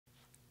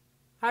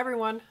Hi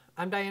everyone,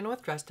 I'm Diana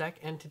with DressTech,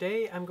 and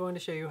today I'm going to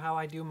show you how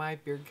I do my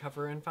beard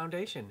cover and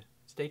foundation.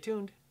 Stay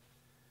tuned.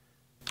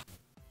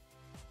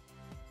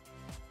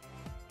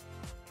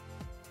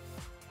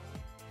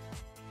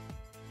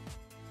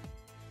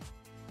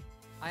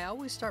 I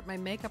always start my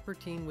makeup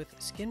routine with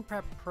Skin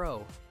Prep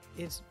Pro.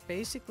 It's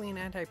basically an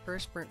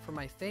antiperspirant for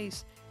my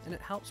face, and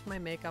it helps my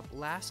makeup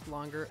last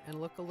longer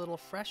and look a little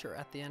fresher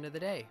at the end of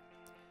the day.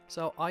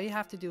 So all you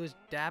have to do is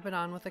dab it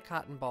on with a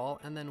cotton ball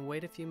and then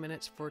wait a few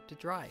minutes for it to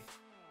dry.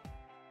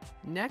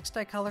 Next,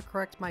 I color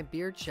correct my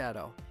beard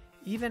shadow.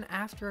 Even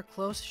after a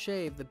close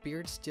shave, the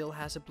beard still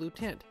has a blue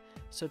tint.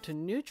 So to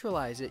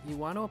neutralize it, you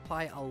want to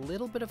apply a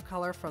little bit of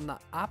color from the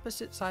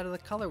opposite side of the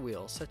color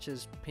wheel, such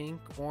as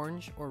pink,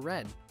 orange, or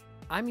red.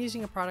 I'm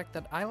using a product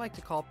that I like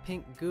to call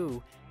pink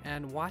goo,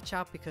 and watch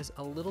out because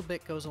a little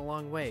bit goes a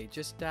long way.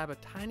 Just dab a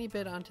tiny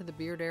bit onto the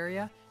beard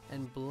area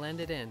and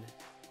blend it in.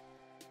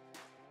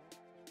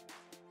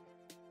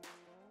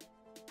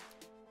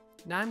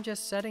 Now I'm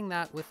just setting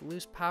that with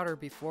loose powder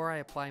before I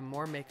apply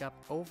more makeup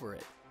over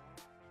it.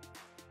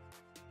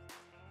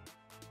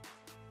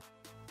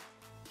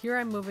 Here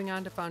I'm moving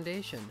on to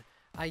foundation.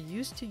 I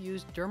used to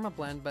use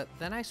Dermablend, but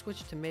then I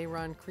switched to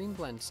Mehron Cream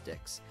Blend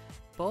Sticks.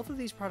 Both of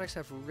these products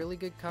have really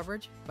good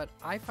coverage, but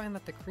I find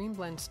that the Cream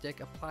Blend Stick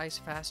applies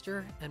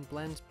faster and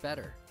blends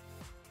better.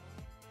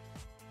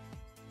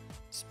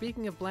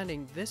 Speaking of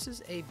blending, this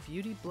is a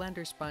beauty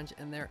blender sponge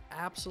and they're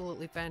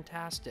absolutely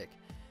fantastic.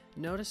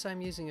 Notice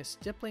I'm using a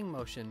stippling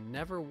motion,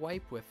 never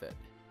wipe with it.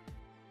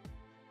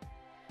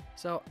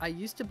 So I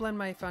used to blend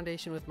my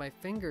foundation with my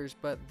fingers,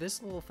 but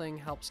this little thing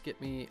helps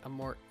get me a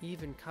more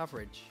even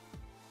coverage.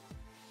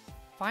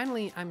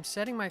 Finally, I'm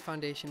setting my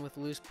foundation with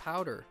loose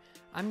powder.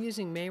 I'm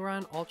using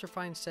Mehron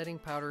Ultrafine Setting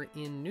Powder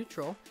in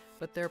neutral,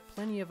 but there are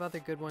plenty of other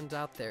good ones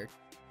out there.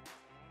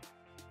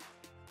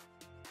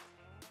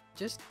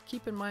 Just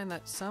keep in mind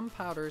that some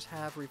powders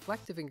have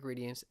reflective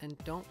ingredients and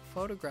don't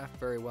photograph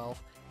very well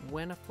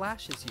when a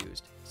flash is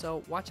used,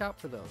 so watch out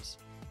for those.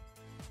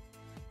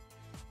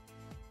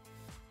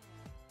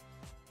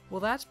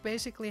 Well, that's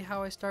basically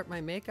how I start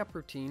my makeup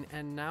routine,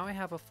 and now I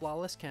have a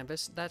flawless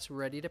canvas that's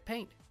ready to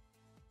paint.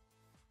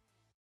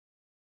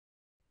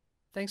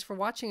 Thanks for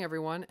watching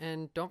everyone,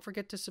 and don't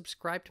forget to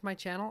subscribe to my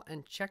channel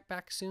and check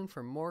back soon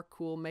for more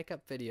cool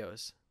makeup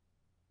videos.